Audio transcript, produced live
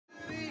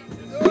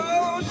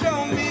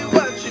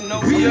know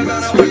who you're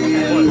gonna work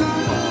for.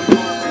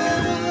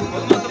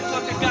 The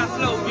motherfucker got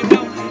flow, you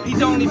know, he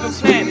don't even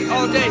plan it.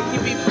 All day he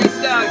be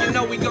freestyle, you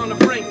know we gonna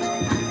bring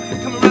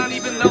it. Come around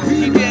even though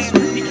he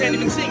can't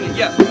even sing it,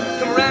 yeah.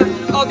 Come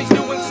around, all these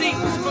new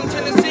MCs from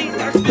Tennessee,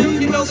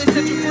 Knoxville, you know they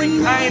set you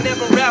free. I ain't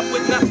never rap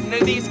with none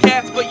of these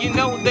cats, but you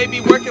know they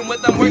be working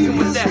with, I'm working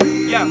with that.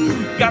 Yeah,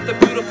 got the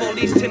beautiful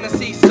East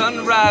Tennessee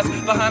sunrise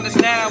behind us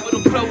now.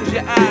 It'll close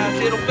your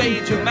eyes, it'll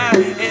fade your mind,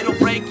 it'll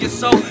break your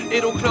soul,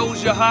 it'll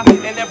close your heart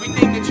and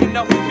everything that you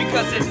know,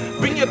 because it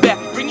bring you back,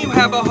 bring you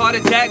have a heart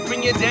attack,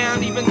 bring you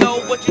down even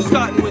though what you're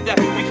starting with that,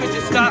 because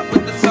you start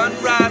with the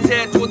sunrise,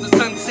 head towards the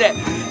sunset.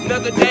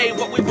 Another day,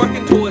 what we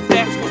working towards,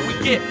 that's what we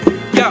get.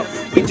 Yo,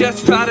 we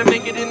just try to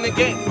make it in the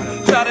game,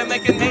 try to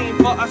make a name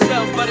for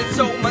ourselves, but it's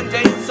so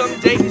mundane. Some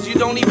days you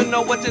don't even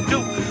know what to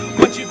do.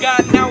 What you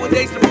got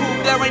nowadays to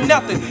prove, there ain't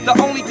nothing. The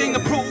only thing to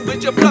prove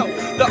is your flow.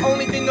 The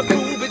only thing to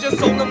prove is your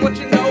soul and what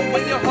you know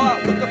in your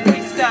heart with the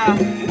freestyle.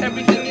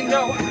 Everything you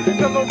know,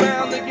 come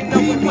around and you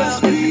know it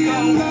well as you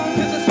go.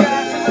 To the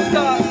sky, to the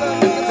stars,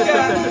 sun in the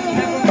sky.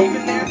 Never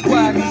even ask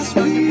why, cause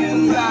you know you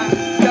can fly.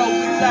 Yo,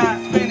 we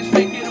fly, Spanish,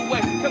 take it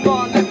away. Come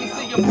on, let me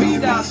see your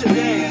freestyle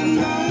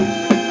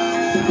today.